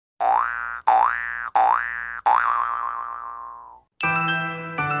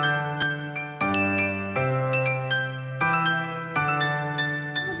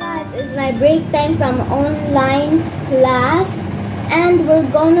my break time from online class, and we're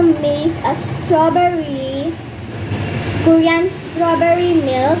gonna make a Korean strawberry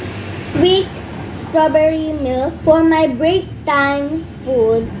milk, quick strawberry milk for my break time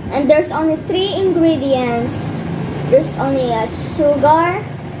food. And there's only 3 ingredients. There's only a sugar,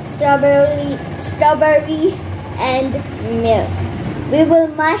 strawberry, and milk. We will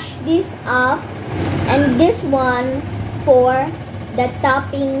mash this up, and this one for the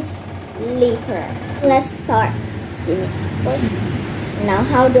toppings later. Let's start. Give me a spoon. Now,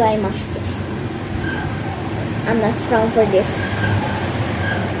 how do I mash this? I'm not strong for this.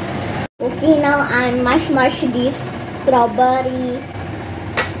 Okay, now I mash this strawberry.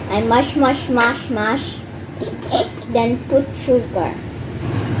 I mash. Then put sugar.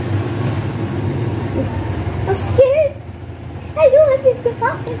 I'm scared. I don't want it to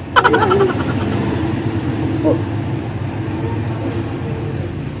happen.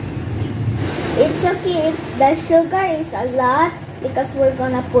 It's okay if the sugar is a lot because we're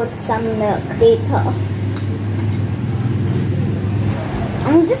gonna put some milk later.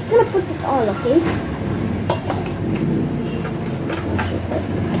 I'm just gonna put it all, okay?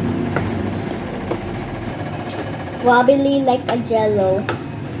 Wobbly like a jello.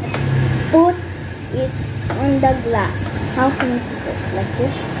 Put it on the glass. How can you put it? Like this?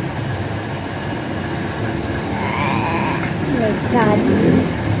 Oh my god.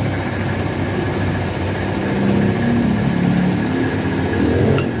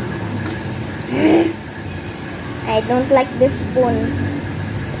 I don't like this spoon.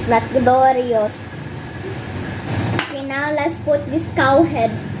 It's not glorious. Okay, now let's put this cow head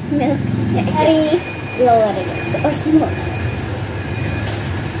milk. Very glorious or small.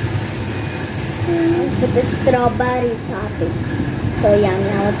 Let's put the strawberry toppings. So yummy.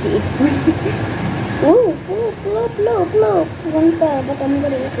 I want to eat one. Ooh, plop. One pa, but I'm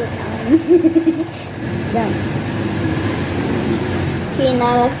gonna eat it. Done. Okay,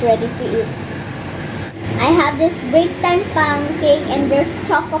 now let's ready to eat. I have this break time pancake and there's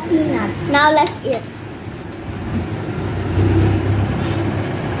choco peanut. Now let's eat.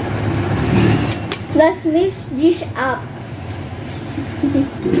 Let's mix this up.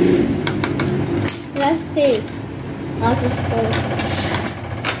 Let's taste. How to spoil.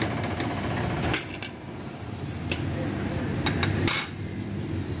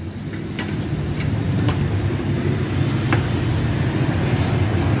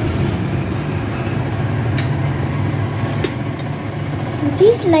 It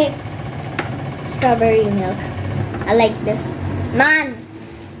tastes like strawberry milk. I like this. Man!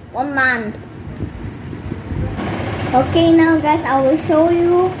 1 month. Okay, now guys, I will show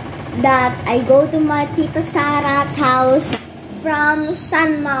you that I go to my Tita Sara's house from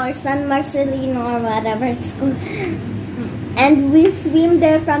San Marcelino or whatever it's called. And we swim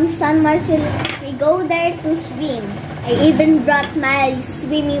there from San Marcelino. We go there to swim. I even brought my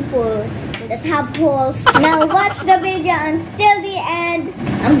swimming pool that have holes. Now watch the video until the end.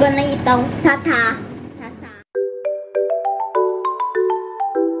 I'm gonna eat ang tata.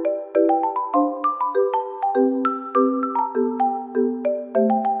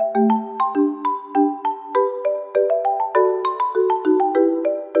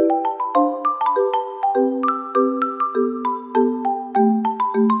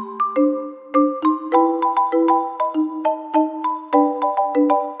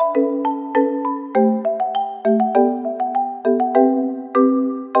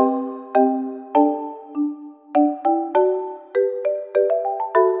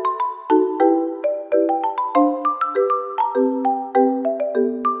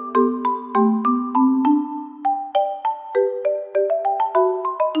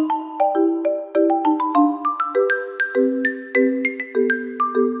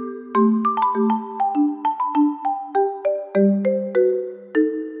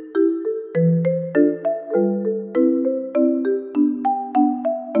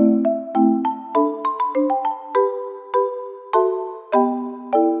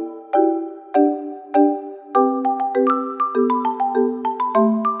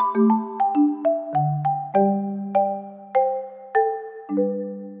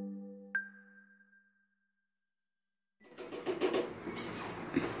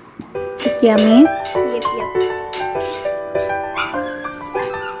 Yummy. Yep.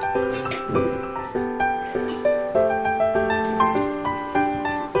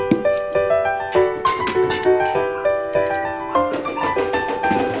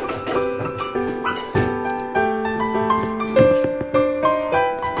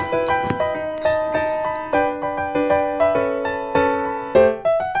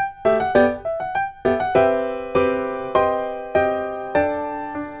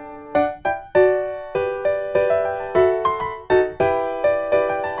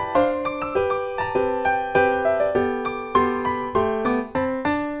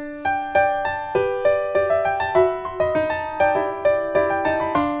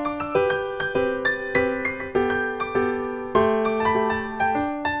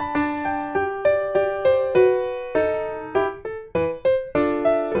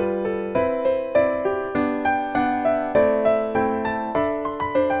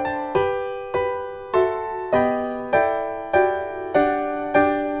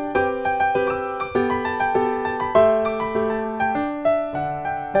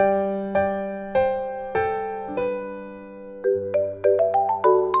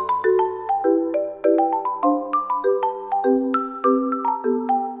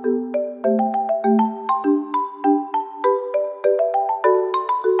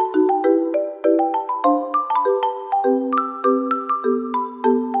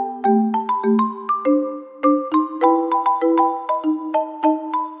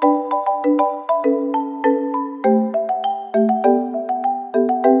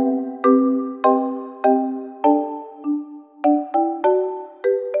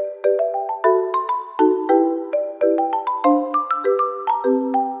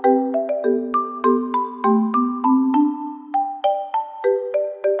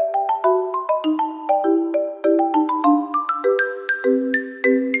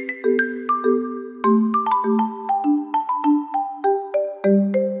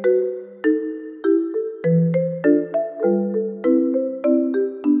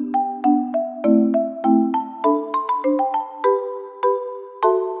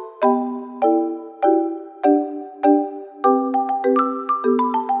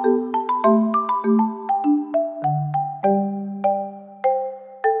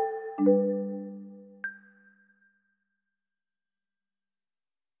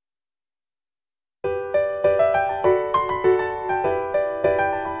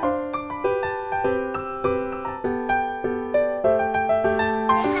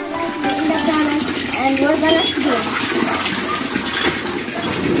 We're gonna swim.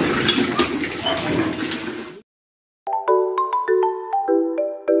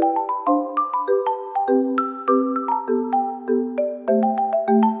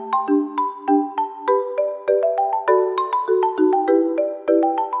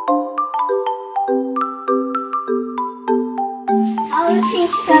 I will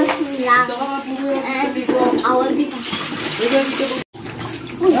change costume lang. And I will be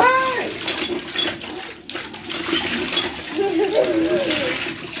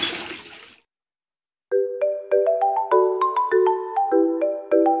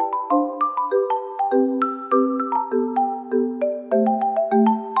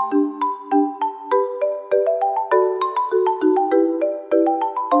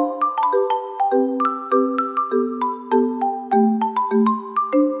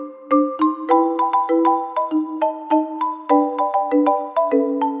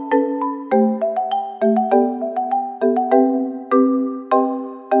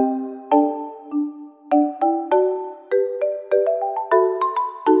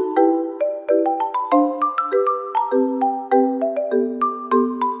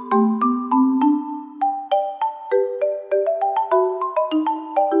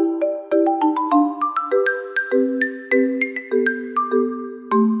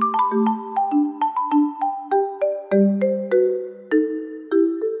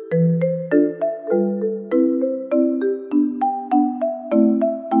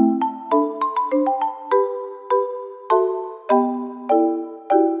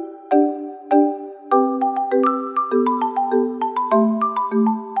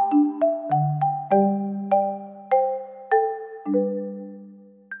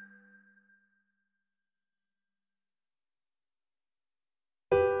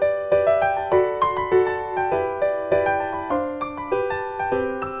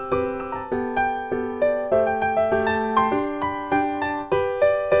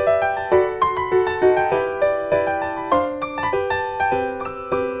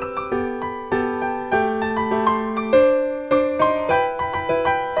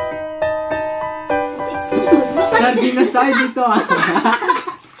Sardinas tayo dito ah.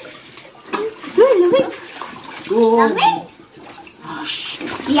 Lamig! Oo. Lamig!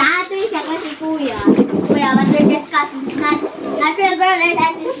 Yeah, ito siya kasi kuya. Kuya, but we're discussing natural brown and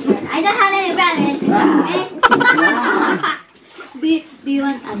acid brown. I don't have any brown and Do you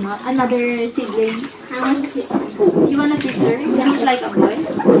want another sibling? I want a sister. You want a sister? You look like a boy?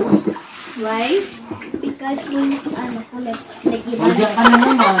 Why? Because we, like iba. Magyan ka na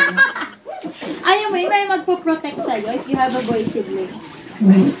naman. Ayaw mo, may magpo-protect sa'yo if you have a boy sibling.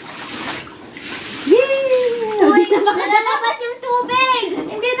 Yay! Uy, nalalabas yung tubig!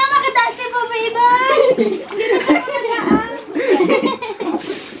 Hindi na makataas si Babayday! Hindi na siya makadaan.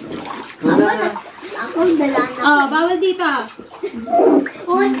 Ako dala na. Oh, bawal dito.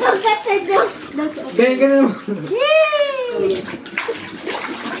 Untog ka sa doon. Ganyan ka na naman. Yay!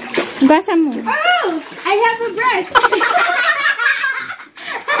 Basa mo. Oh! I have a breast!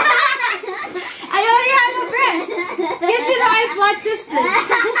 I already have a breast! Yes, you know, I've watched this.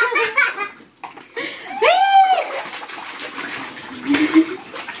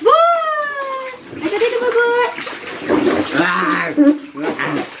 Ito dito, baboy!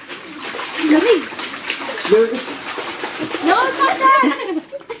 Lamig! No, stop that!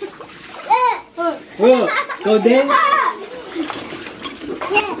 Oh, ikaw din?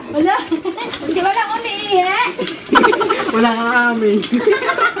 Wala! Hindi wala umiihi! Wala kang amin.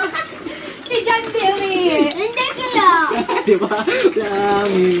 Si Jandy umiihi! Hindi kaya. Di ba? Wala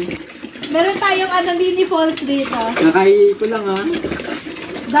kang amin. Meron tayong mini falls dito. Nakahihi ko lang ha.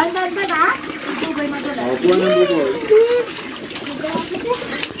 Dan ha? Bubay magulat. Opo ng bubol.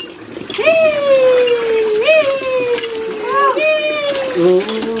 Oo.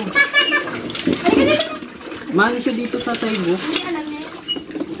 Mano siya dito sa tayo mo? Alam niya.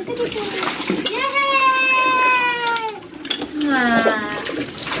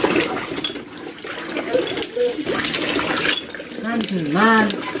 Man.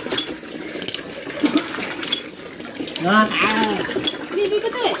 Bibi ko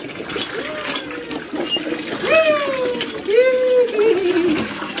to eh.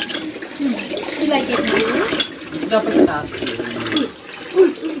 You like it? Dapat taas.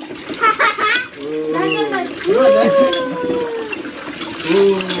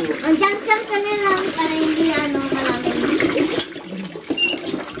 Ang jump-jump ka na lang para hindi malamig.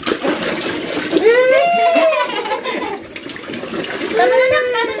 Tama na lang,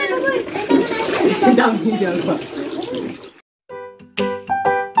 baboy. Ay, tama na. Ang dami niya ba?